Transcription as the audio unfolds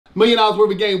$1 million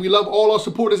worth of game. We love all our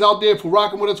supporters out there for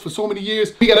rocking with us for so many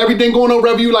years. We got everything going on,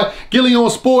 wherever you like. Gillie on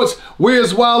Sports,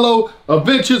 Where's Wallow,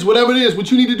 Adventures, whatever it is.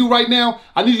 What you need to do right now,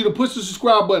 I need you to push the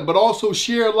subscribe button, but also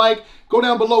share, like, go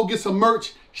down below, get some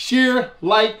merch. Share,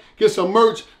 like, get some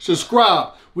merch,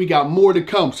 subscribe. We got more to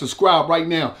come. Subscribe right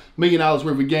now. $1 million worth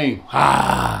of game.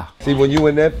 Ah. See, when you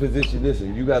in that position,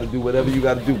 listen, you got to do whatever you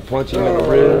got to do. Punch him in the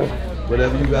ribs.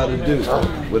 Whatever you got to do.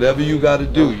 Whatever you got to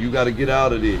do. You got to get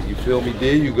out of there. You feel me?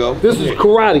 There you go. This is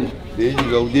karate. There you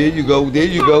go. There you go. There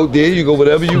you go. There you go.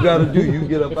 Whatever you got to do, you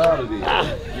get up out of there.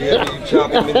 Yeah, you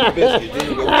chop him in the biscuit. There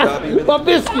you go. Chop him in the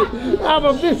biscuit. I'm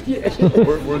a biscuit.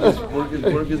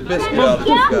 Work his biscuit out.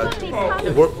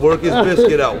 Work his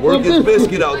biscuit out. Work his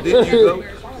biscuit out. There you go.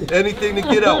 Anything to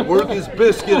get out. Work his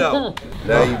biscuit out.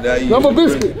 Now you. I'm a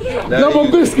biscuit. I'm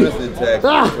a biscuit. Trust this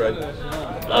house, right?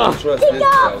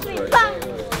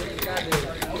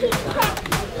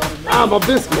 I'm a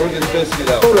biscuit. Work his biscuit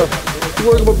out. Hold up. You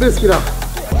working my biscuit out.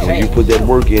 When you put that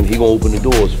work in, he gonna open the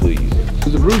doors for you. It's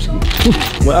a brewski.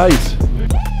 With ice.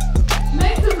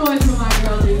 Make some noise for my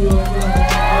girls in your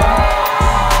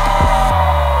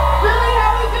Gillie,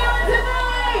 how we feeling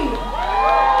tonight?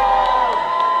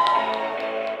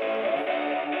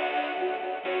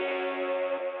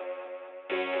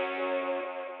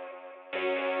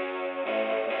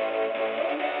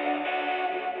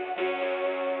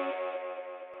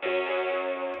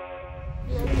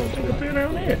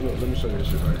 Down there. Look, let me show you this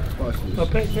shit right here. Watch this. A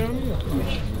pack down here. Let me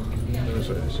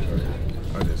show you this shit right here.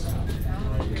 I just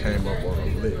came up on a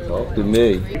lick. Talk to me.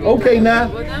 Okay, now.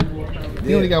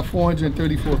 You only got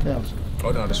 434,000.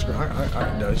 Oh no, the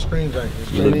screams ain't.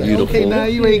 You look beautiful. Okay, now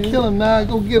you ain't kill him. Now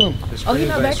go get him. The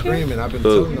screams ain't screaming. I've been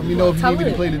telling them. Let me know if you need me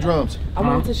to play the drums. I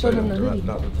wanted to show them the hoodie.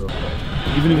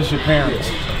 Even if it's your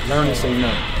parents, learn to say no.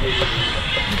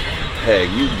 Hey,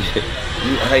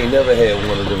 I ain't never had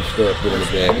one of them stuff put in the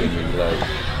back of me, like.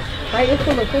 Right, it's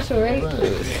still official, right?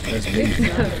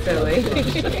 Silly.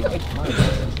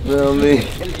 You know what I mean?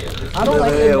 I don't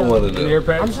like had one of them.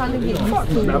 I'm trying to get used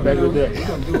to Not back in the day.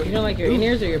 You don't like your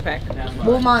in-ears or your pack?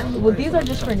 Well, these are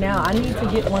just for now. I need to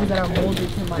get ones that are molded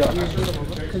to my ears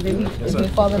because they be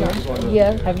falling off.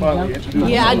 Yeah. Have you done?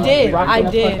 Yeah, I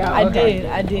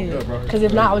did. Because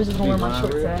if not, I was just gonna wear my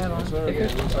shorts that I have on.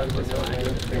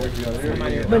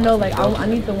 But no, like I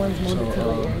need the ones molded to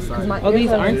my ears. Oh, these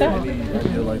aren't that?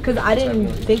 Because I didn't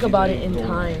think about it in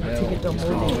time to get them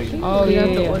molded. Oh, You yeah.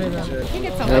 have to order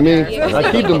them. I mean,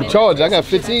 I keep them charged. I got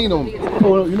 15 on them.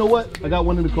 Oh, you know what? I got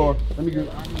one in the car. Let me get.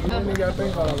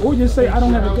 Or just say I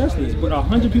don't have a guest list, but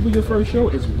 100 people your first show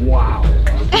is wow.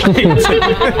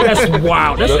 That's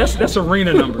wow. That's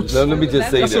arena numbers. Now, let me just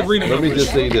say this. Let me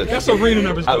just say this. That's arena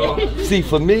numbers, dog. See,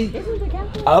 for me,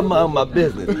 I mind my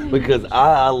business because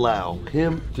I allow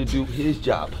him to do his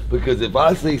job. Because if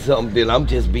I say something, then I'm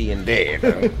just being there.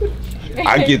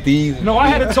 I get these. No, I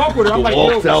had to talk with her. I'm like,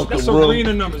 yo, that's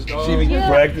arena numbers, dog. She be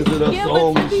practicing her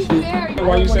songs and shit. Why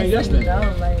are you saying yes then?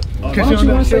 Because you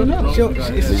want to say no. You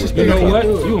know what?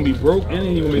 You're going to be broke and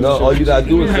then you're going to be No, all you got to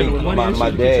do is say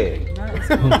my dad.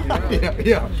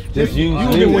 Yeah. Just use you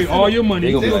gonna give away all your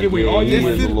money. They gonna give away all your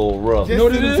money. It's a little rough. You know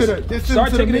what it is?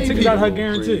 Start taking the tickets out of her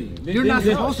guarantee. You're not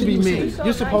supposed to be mean.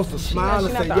 You're supposed to smile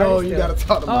and say, yo, you gotta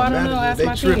talk to my manager. That's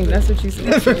my team. That's what you said.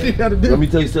 That's what you gotta do. Let me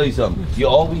tell you something. You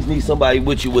always need somebody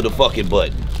with you with a fucking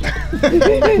button.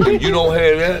 You don't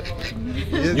have that.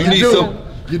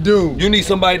 You need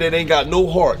somebody that ain't got no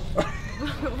heart.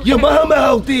 Your mama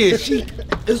out there,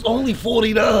 it's only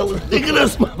 $40. Nigga,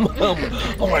 that's my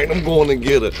mama. All right, I'm going to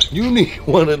get her. You need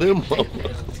one of them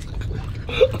mamas.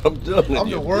 I'm telling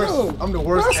you. I'm the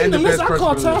worst and the Listen, best I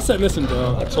called Ty, I said, listen,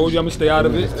 dog, I told you I'm gonna stay out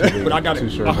of it, but I got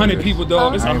 100 people,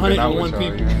 dog. It's 101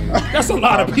 people. That's a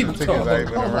lot of people, dog.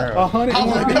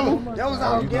 101 people? That was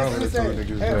our guest. He said,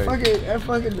 hey,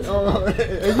 fucking,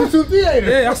 YouTube theater.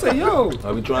 Yeah, I said, yo.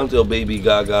 I be trying to tell Baby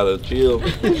Gaga to chill.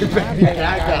 It's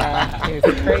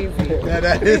crazy.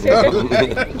 That is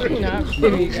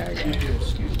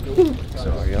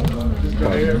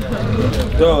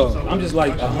Dog, I'm just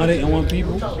like 101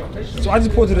 people. So I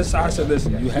just pulled to the side and said,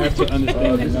 listen, you have to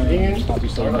understand this poppy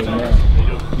song right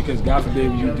now. Because God forbid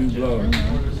when you do blow,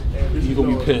 you're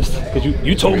gonna be pissed. Because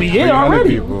you told me yeah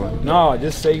already. No,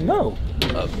 just say no.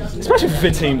 Especially for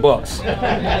 $15.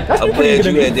 That's I'm glad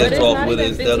you had that talk with her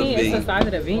instead of me. It's the size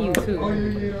of the venue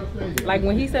too. Like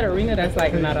when he said arena, that's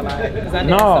like not a lot.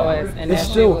 No, it's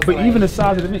still, but even the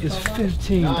size of the venue is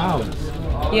 $15.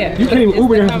 Yeah, you can't even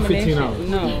Uber there for $15.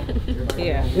 No.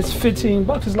 Yeah. It's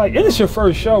 $15. It's like, and it's your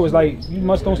first show. It's like you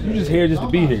just here just to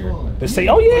be here. They say,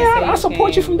 oh yeah, I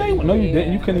support you from day one. No, you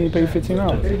didn't. You couldn't even pay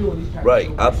 $15.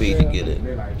 Right, I paid to get in.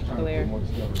 Clear.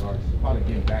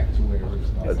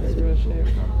 That's real shit.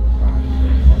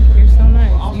 You're so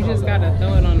nice. You just gotta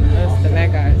throw it on us, the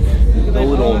bad guys.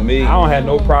 Throw it on me. I don't have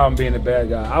no problem being the bad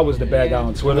guy. I was the bad guy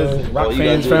on Twitter. Rock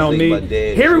fans found me.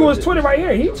 Here he was Twitter right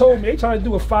here. He told me they trying to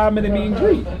do a 5-minute meet and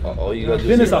greet.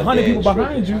 Then there's 100 people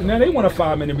behind you. Now they want a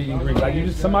 5-minute meet and greet. Like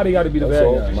somebody got to be the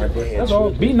bad guy. That's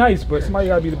all. Be nice, but somebody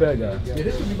got to be the bad guy.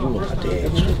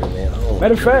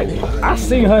 Matter of fact, I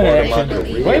seen her in action.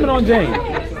 Blame it on Jane.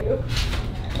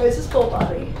 Oh, this is full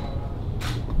body.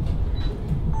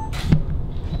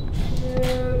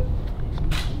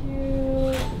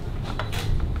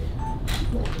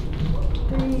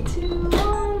 3, 2,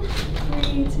 1.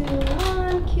 3, 2,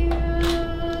 1. Cute.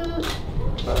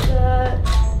 Love that.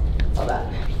 Love that.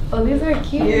 Oh, these are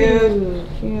cute.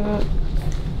 Cute.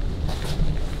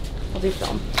 I'll do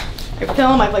film.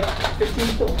 Film, I have like 15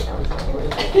 film cameras.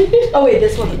 Oh wait,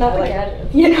 this one's not like,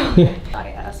 you know. I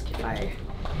ask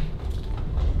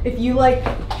if you like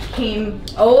came.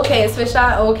 Oh, okay, switch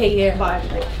shot. Oh, okay, yeah.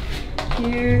 5. Like,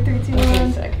 here, 3, 2,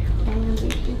 1. Sick.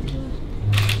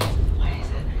 Why is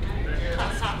that?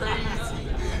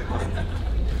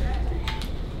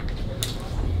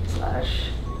 Slash.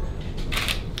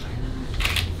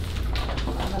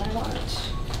 Hold on, that I want.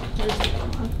 Where's the other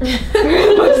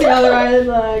one? What's the other one? It's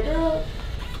like, oh.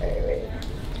 Wait.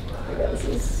 Okay, this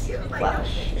is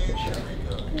Flash.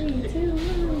 3, 2,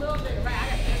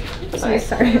 1.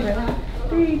 Sorry.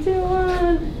 3, 2,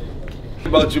 1.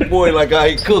 About your boy like I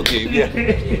ain't cooking. Yeah.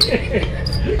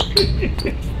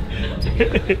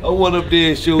 I went up there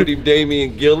and showed him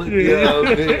Damian Gillie. You know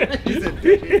what I'm saying?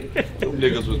 Them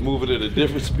niggas was moving at a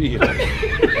different speed.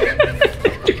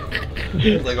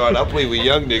 It's like, all right, I play with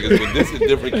young niggas, but this is a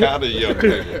different kind of young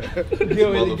nigga.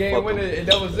 The game winner, and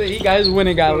that was it. He got his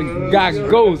winning, got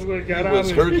ghost. He was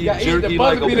herky jerky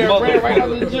like a motherfucker. Right out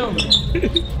of the gym.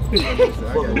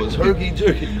 Was herky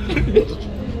jerky.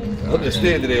 I'm just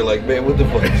standing there like, man, what the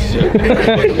fuck is shit?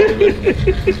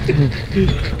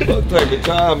 What type of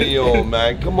time are you on,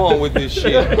 man? Come on with this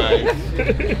shit, man.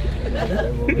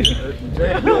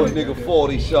 Yo, nigga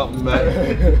 40 something,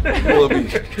 man. Wanna be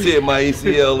tear my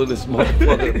ACL in this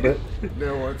motherfucker, man. They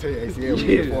don't want to tell you ACL when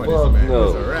you're 40, man. No.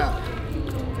 It's a wrap.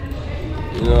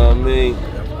 You know what I mean?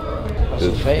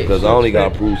 Because I only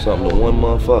gotta prove something to one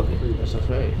motherfucker. That's a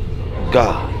fact.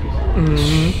 God.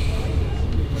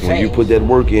 When you put that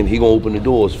work in, he gonna open the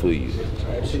doors for you.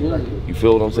 You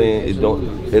feel what I'm saying?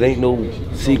 It ain't no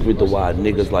secret to why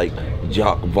niggas like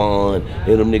Jock Vaughn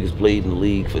and them niggas played in the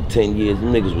league for 10 years.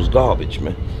 Them niggas was garbage,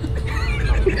 man.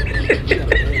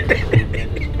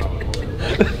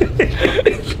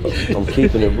 I'm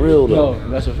keeping it real though. No,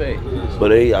 that's a fact. But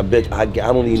hey, I bet I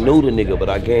don't even know the nigga, but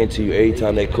I guarantee you, every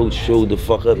time that coach showed the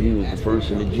fuck up, he was the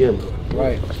first in the gym.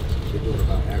 Right.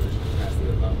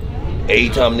 Every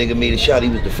time nigga made a shot, he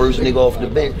was the first nigga off the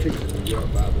bench.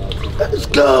 Let's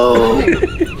go.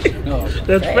 No,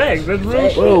 that's facts.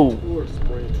 That's real. Bro,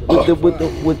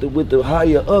 with the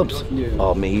higher ups,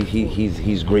 oh man,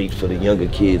 he's great for the younger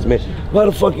kids, man. Why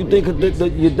the fuck you think that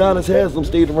Dollaz Haslam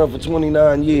stayed around for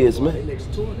 29 years, man?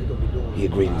 He a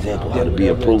great example how to be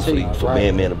a pro for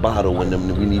Man Abato, and them.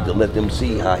 We need to let them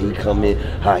see how he come in,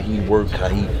 how he work, how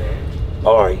he.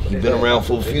 All right, he been around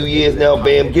for a few years now.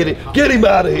 Bam, get him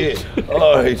out of here.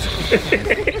 All right.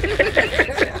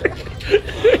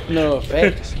 No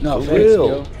facts. No For facts,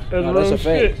 real. yo. No, that's a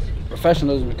fact.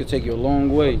 Professionalism could take you a long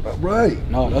way. Right.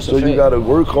 No, that's a so fact. you gotta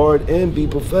work hard and be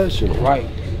professional. Right.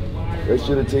 That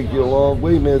should take you a long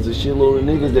way, man. There's a shitload of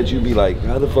niggas that you be like,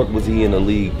 how the fuck was he in the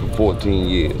league for 14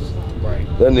 years? Right.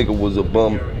 That nigga was a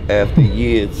bum after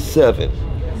year 7. Now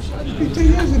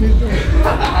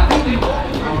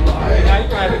you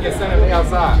gonna have to get sent everything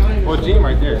outside. Or Gene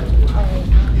right there.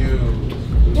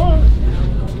 What?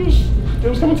 It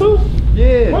was coming too?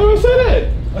 Yeah. Why did I say that?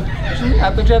 I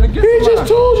thought you had to get He just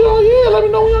told y'all, yeah, let me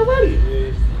know when y'all ready.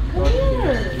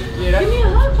 Yeah, give me a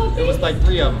hug, puppy. It was like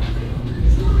 3 of them.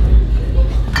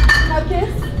 Hug kiss?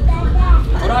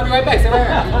 Hold on, I'll be right back. Stay right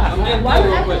here. I'm getting Why are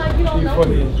you acting like you don't know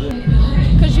me?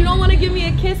 Cause you don't want to give me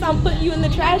a kiss, I'm putting you in the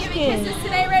trash can. Kisses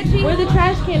today, Reggie? Where's the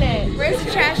trash can at? Where's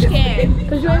the trash can?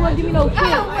 Cause you ain't want to give me no kiss.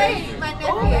 Oh, wait, my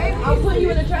nephew. I'll put you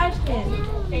in the trash can.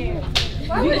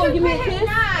 Why You would gonna give me a put his kiss?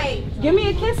 knife? Give me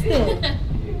a kiss then.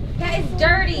 That is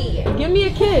dirty. Give me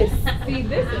a kiss. See,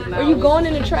 this is not. Or you going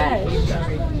in the trash?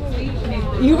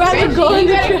 You rather go in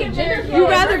the trash? You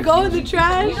rather go in the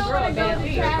trash?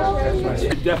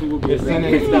 Definitely would be a thing.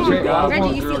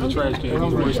 Reggie, you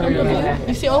see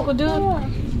You see Uncle Dude?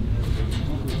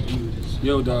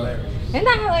 Yo, dog. Isn't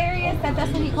that hilarious that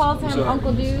that's what he calls him,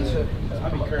 Uncle Dude?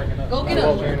 Go get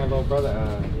him.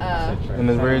 In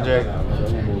his Ray Jack.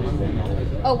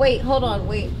 Oh, wait, hold on,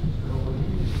 wait.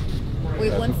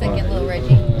 Wait 1 second, little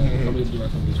Reggie.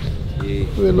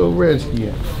 Where little Reggie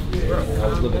at?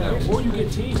 Before you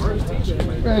get teased,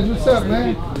 Reg, what's up,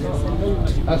 man?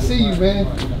 I see you, man.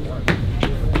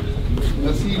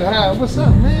 I see you high. What's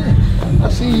up, man? I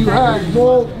see you high,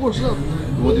 boy. What's up?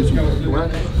 You want to do some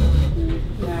karate?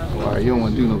 All right, you don't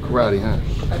want to do no karate, huh?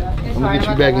 I'm gonna get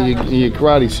you back in your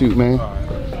karate suit, man.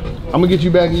 I'm gonna get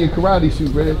you back in your karate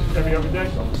suit, Reg.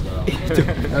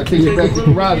 I'll take you back to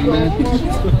karate, man.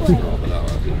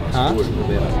 Huh?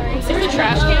 Is there a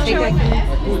trash can?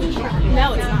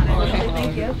 No, it's not. Okay,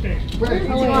 thank you.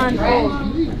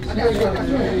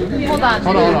 Hold on.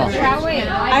 Hold on. Hold on.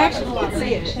 I actually can't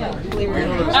see it.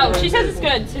 Oh, she says it's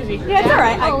good, Susie. Yeah, it's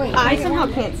alright. I somehow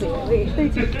can't see it. Wait, 3,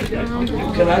 2, 1.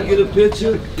 Can I get a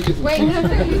picture? Wait, so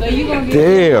you gonna get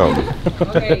Damn.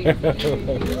 Okay.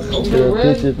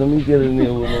 Pictures. Let me get in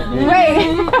there with my baby. Wait.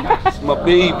 It's my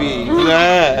baby.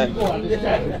 Nah.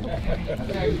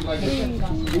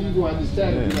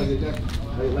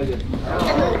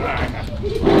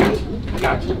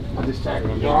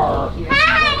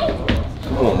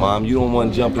 Come on, Mom. You don't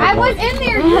want to jump in. I was in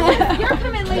there. You're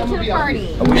coming late to the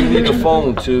party. I'm gonna need the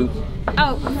phone too.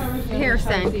 Oh, here,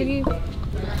 son. Can you?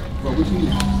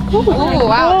 Oh,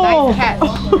 wow. Nice catch.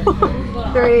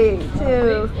 3,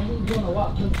 2.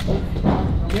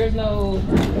 There's no.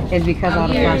 It's because all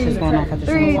the flashes going off at the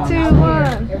 3, same 2, time.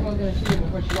 1. Everyone's gonna see it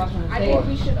before she walks on the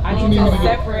stage. I need to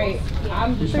separate.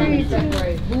 I'm just trying to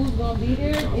separate who's gonna be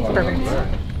there. Perfect.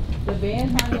 The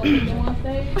band's not gonna be on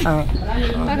stage. All right.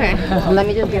 Okay. Let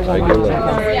me just get one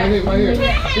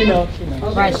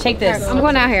more. Right, take this. I'm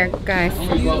going out here, guys.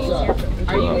 Are you in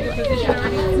a position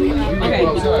already? Okay.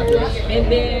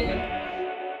 And then.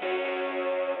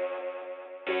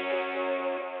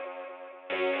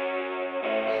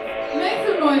 Make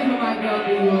some noise for my girl,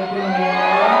 New York.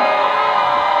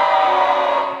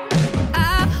 I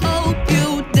hope you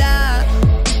die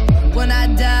when I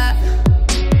die.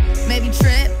 Maybe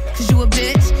trip, cause you a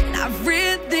bitch. And I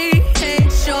really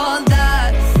hate your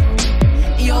lies,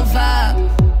 your vibe.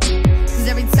 Cause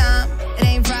every time it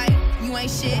ain't right, you ain't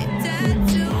shit.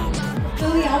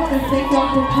 Gillie, I want to thank y'all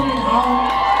for coming out.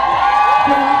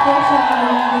 For my first time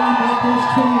around, you made this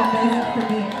truly amazing for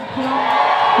me.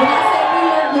 When I say New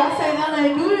York, y'all say LA.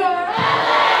 New York.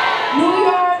 New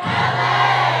York.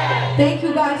 Thank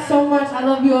you guys so much. I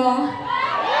love you all.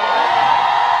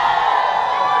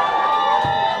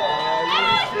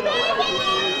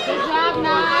 Good job,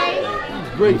 nice.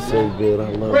 Great, so good. I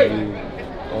love you.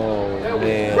 Oh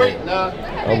man,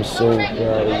 I'm so proud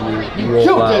of you. You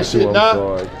Killed are that shit, nah.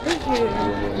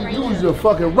 You was a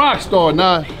fucking rock star,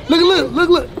 nah.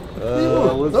 Look.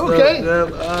 Okay.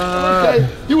 Okay.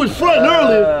 You was fronting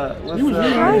earlier. You was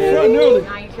fronting earlier.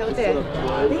 Now you killed it.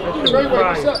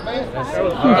 What's up, man?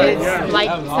 It's like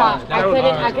stop.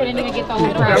 I couldn't even get the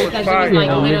whole crowd because it was like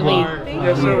literally.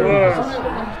 Yes, it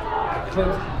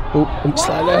was.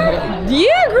 Slide that.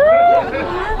 Yeah, girl.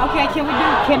 Okay, can we do?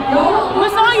 What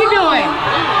song you doing?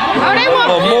 Oh, they want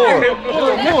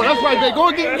More. That's right, baby. Go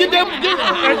and get that.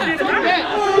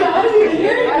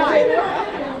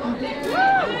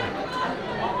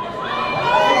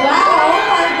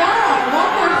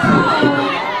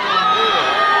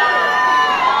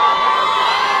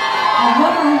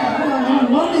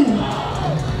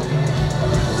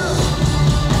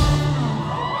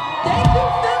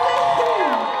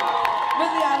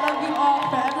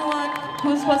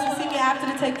 Supposed to see me after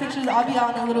to take pictures. I'll be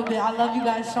out in a little bit. I love you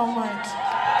guys so much.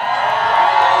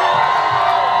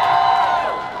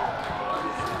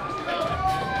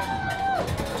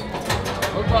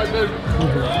 Okay, baby.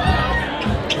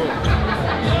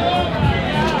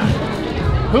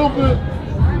 Help it.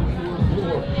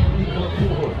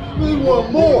 We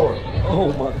want more.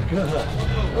 Oh my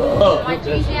God. My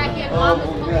jean jacket,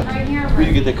 mama's right here. Where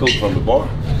you get that coat from? The bar?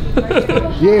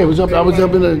 Yeah, it was up. I was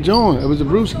up in the joint. It was a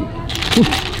brewski.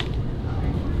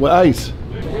 With ice.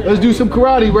 Let's do some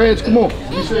karate, Reg. Come on.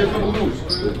 You say a couple moves.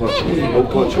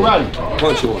 Karate.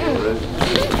 Punch on, Reg.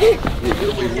 Yeah, get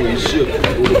away from your shit.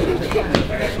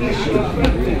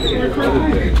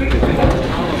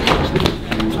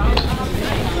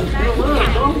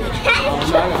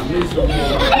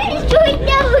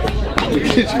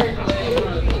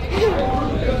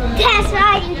 That's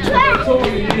right, you trash.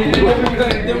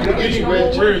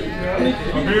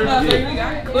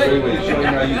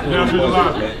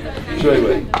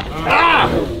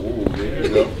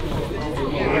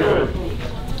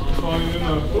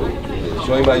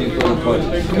 Show him how you throw the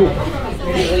punches.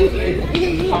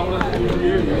 He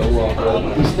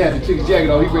snapped the chicken jacket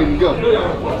off. He ready to go.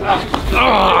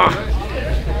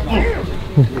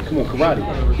 Come on, karate.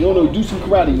 You don't know, do some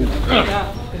karate with him.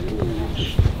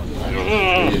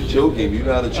 Yeah, choke him. You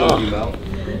know how to choke him out.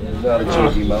 You know how to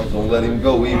choke him out. Don't let him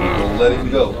go either. Don't let him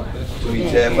go. Till he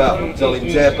tap out. Tell him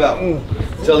tap out.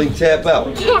 Tell him tap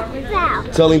out.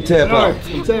 Tell him tap out.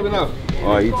 I'm tapping out.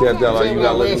 All right, he tapped out. All right, you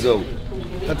gotta let him go.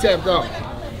 I tapped out.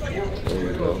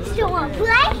 Still want to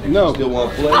play? No. Still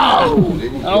want to play? Oh, I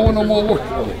don't want no more work.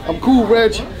 I'm cool,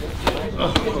 Reg. Tell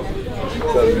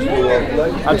him you still want to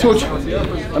play? I told you.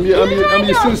 I'm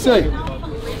your sensei.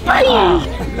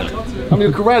 I'm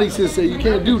your karate sensei. You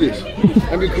can't do this.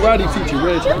 I'm your karate teacher,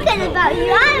 Reg. You care about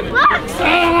you out of box.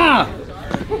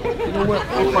 You know what?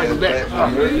 I'm fighting back. Tap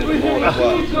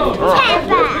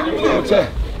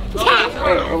out.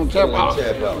 I'm gonna tap out.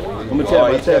 I'm gonna tap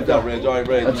out. He tapped out, Reg. All right,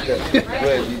 Reg.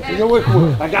 You know what?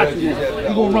 I got you. You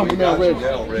gonna rumble now, Reg.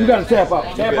 You gotta tap out.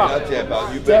 Tap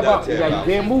out. You better not tap out.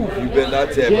 You can't move. You better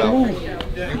not tap out.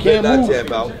 You can't move.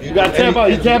 Tap out. You gotta tap out.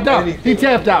 He tapped out. He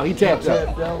tapped out. He tapped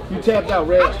out. You tapped out,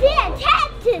 Reg. I can't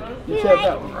tap it. You tapped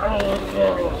out.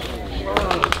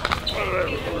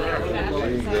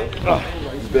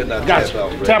 You better not tap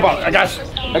out, Reg. Tap out. I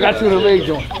got you in the leg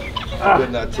joint. You better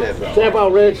not tap out. Tap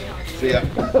out, Reg.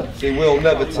 See, we'll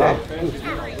never tap.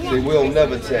 See, we'll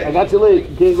never tap. I got your leg.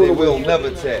 You can't go See, we'll never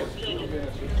tap.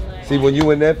 See, when you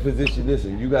in that position,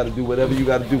 listen, you got to do whatever you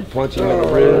got to do. Punch him in the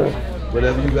ribs.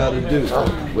 Whatever you got to do.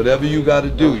 Whatever you got to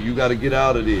do. You got to get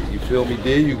out of there. You feel me?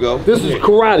 There you go. This is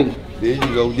karate. There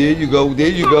you go. There you go. There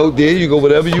you go. There you go.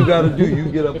 Whatever you got to do, you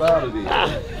get up out of there.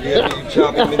 Yeah, you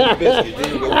chop him in the biscuit.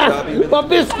 There you go. Chop him in my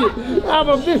biscuit. I'm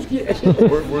a biscuit.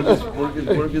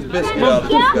 Work his biscuit out of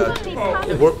this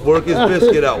guy. Work his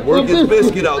biscuit out. Work his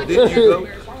biscuit out. There you go.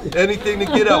 Anything to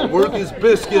get out. Work his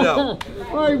biscuit out.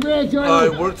 All right, Reg. All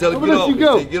right, work. Tell him get off me.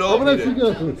 Say get off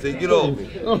me. Say get off me.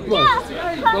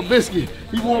 My biscuit.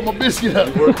 He want my biscuit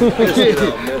out. Work his biscuit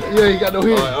out, man. Yeah, he got no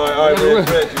hands. All right, Reg.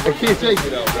 I can't take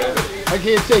it. I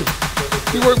can't take it.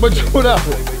 He worked my joint out.